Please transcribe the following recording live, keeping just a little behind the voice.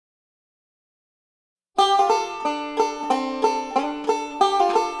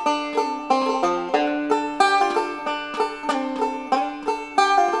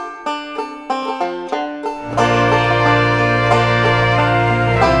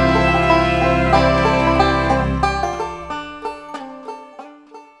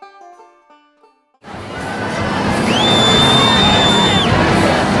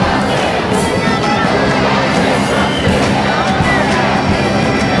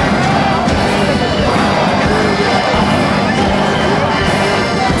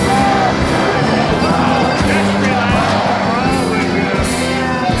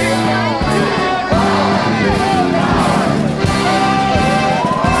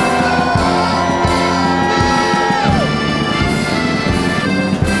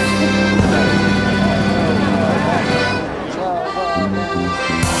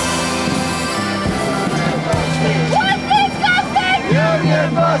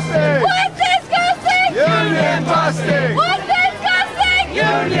busting! What's disgusting? Union busting! What's disgusting?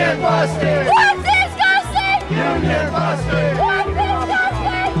 Union busting! What's disgusting? Union busting! What's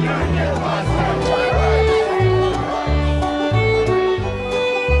disgusting? Union busting!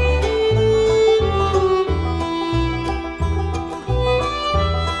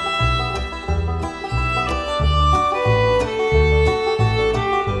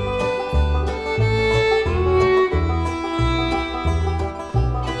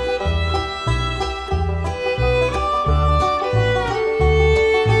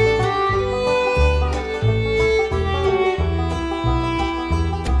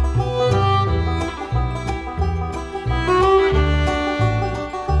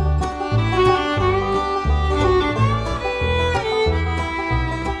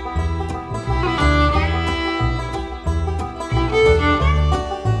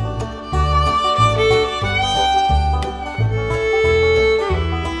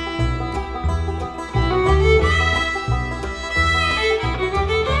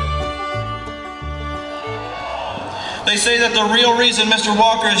 They say that the real reason Mr.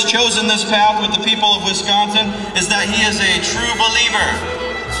 Walker has chosen this path with the people of Wisconsin is that he is a true believer.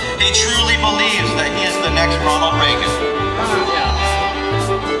 He truly believes that he is the next Ronald Reagan.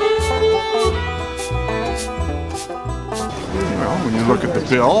 Well, when you look at the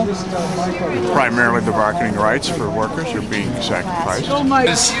bill, primarily the bargaining rights for workers are being sacrificed.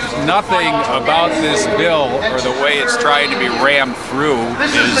 There's nothing about this bill or the way it's trying to be rammed through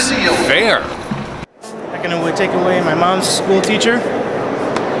is fair. It would take away my mom's school teacher,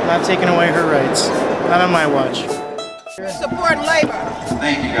 not taking away her rights. Not on my watch. Support labor.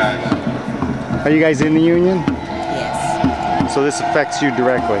 Thank you, guys. Are you guys in the union? Yes. So this affects you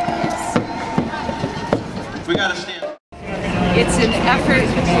directly? Yes. We gotta stand. It's an effort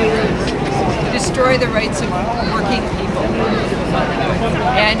to destroy the rights of working people.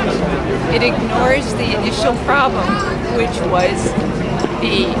 And it ignores the initial problem, which was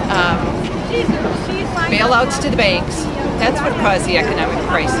the bailouts to the banks. That's what caused the economic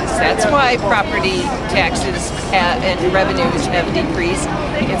crisis. That's why property taxes and revenues have decreased.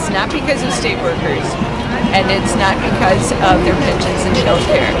 It's not because of state workers, and it's not because of their pensions and health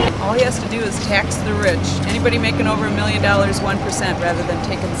care. All he has to do is tax the rich. Anybody making over $1 million, 1%, rather than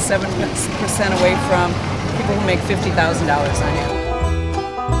taking 7% away from people who make $50,000 annually.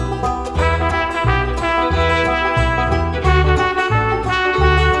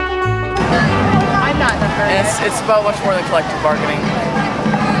 It's about much more than collective bargaining.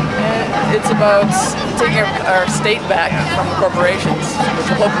 It's about taking our state back from the corporations, which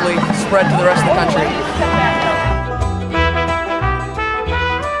will hopefully spread to the rest of the country.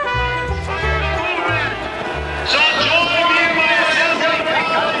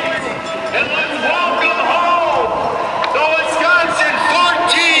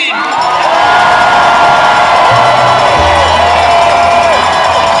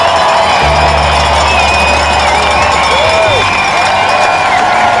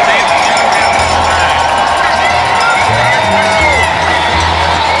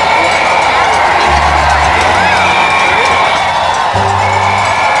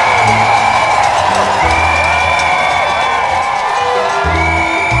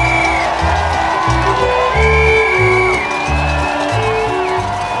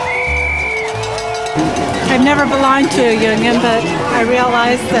 I've never belonged to a union, but I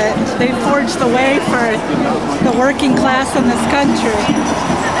realize that they forged the way for the working class in this country.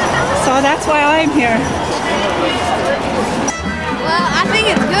 So that's why I'm here. Well, I think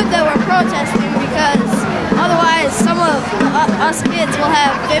it's good that we're protesting because otherwise some of us kids will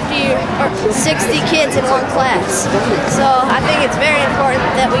have 50 or 60 kids in one class. So I think it's very important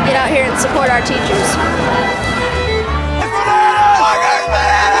that we get out here and support our teachers.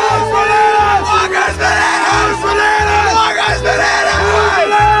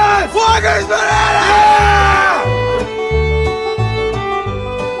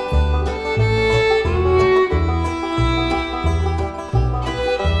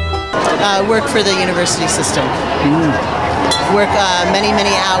 Work for the university system. Work many,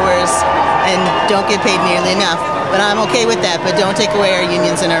 many hours and don't get paid nearly enough. But I'm okay with that, but don't take away our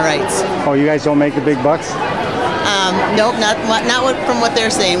unions and our rights. Oh, you guys don't make the big bucks? Nope, not from what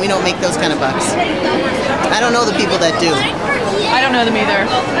they're saying. We don't make those kind of bucks. I don't know the people that do. I don't know them either.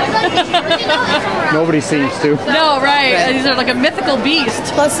 Nobody seems to. No, right. These are like a mythical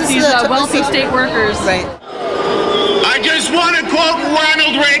beast. Plus, these wealthy state workers. Right. I just want to quote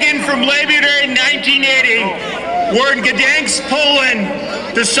Ronald Reagan from Labor Day 1980, where in Gdansk, Poland,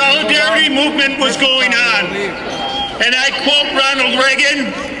 the Solidarity movement was going on. And I quote Ronald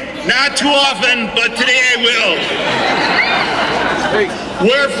Reagan, not too often, but today I will.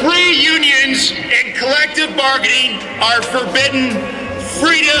 Where free unions and collective bargaining are forbidden,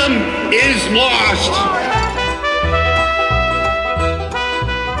 freedom is lost.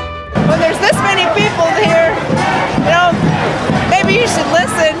 When there's this many people here, you know, maybe you should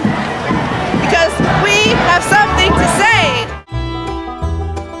listen because we have something to say.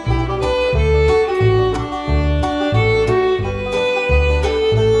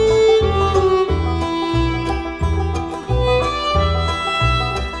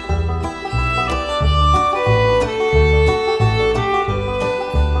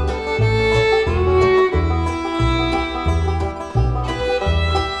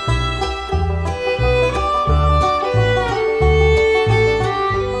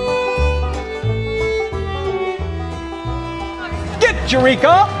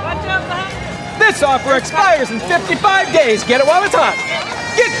 Eureka! This offer expires in 55 days. Get it while it's hot.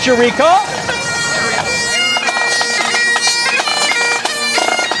 Get Eureka!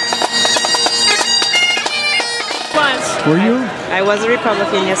 Were you? I was a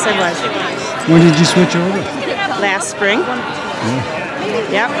Republican, yes I was. When did you switch over? Last spring.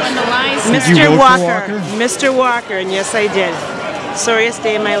 Yeah. Yep. Did you vote for Walker? Mr. Walker, and yes I did. Sorriest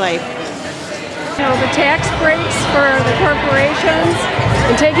day of my life. You know, the tax breaks for the corporations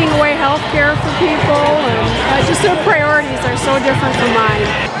and taking away health care for people, and just their priorities are so different from mine.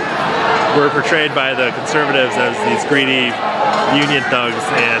 We're portrayed by the conservatives as these greedy union thugs,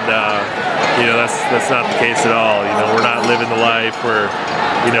 and you know, that's not the case at all. You know, we're not living the life. We're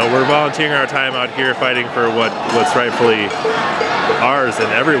volunteering our time out here fighting for what's rightfully ours and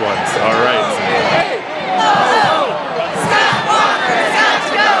everyone's, our rights.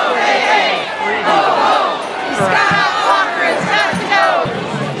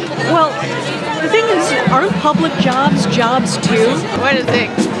 Well, the thing is, aren't public jobs jobs too? What is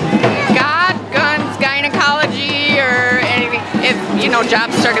it? God, guns, gynecology, or anything. If, you know,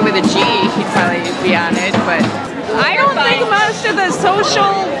 jobs started with a G, he'd probably be on it, but I don't think most of the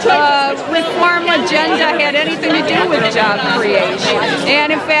social reform agenda had anything to do with job creation.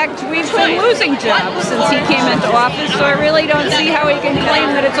 And in fact, we've been losing jobs since he came into office, so I really don't see how he can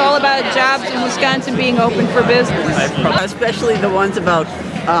claim that it's all about jobs in Wisconsin being open for business. Especially the ones about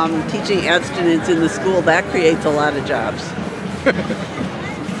teaching abstinence in the school, that creates a lot of jobs.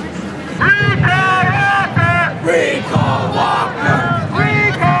 Recall Walker!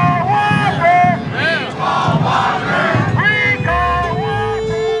 Recall Walker! Recall Walker! Recall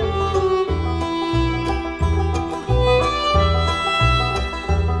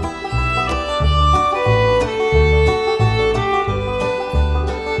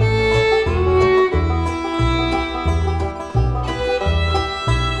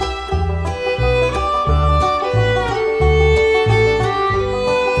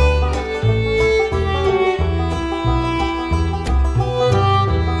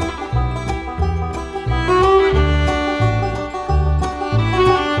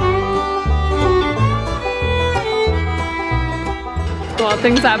Well,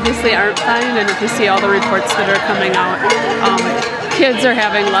 things obviously aren't fine, and if you see all the reports that are coming out, kids are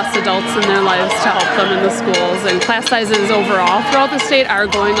having less adults in their lives to help them in the schools, and class sizes overall throughout the state are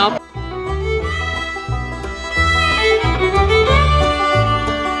going up.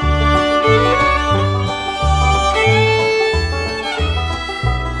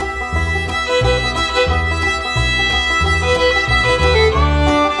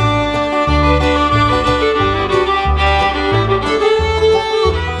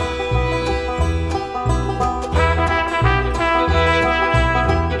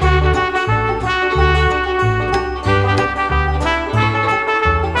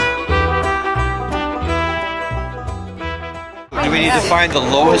 We need to find the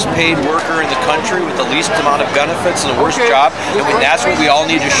lowest paid worker in the country with the least amount of benefits and the worst job, and that's what we all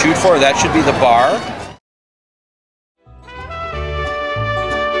need to shoot for. That should be the bar.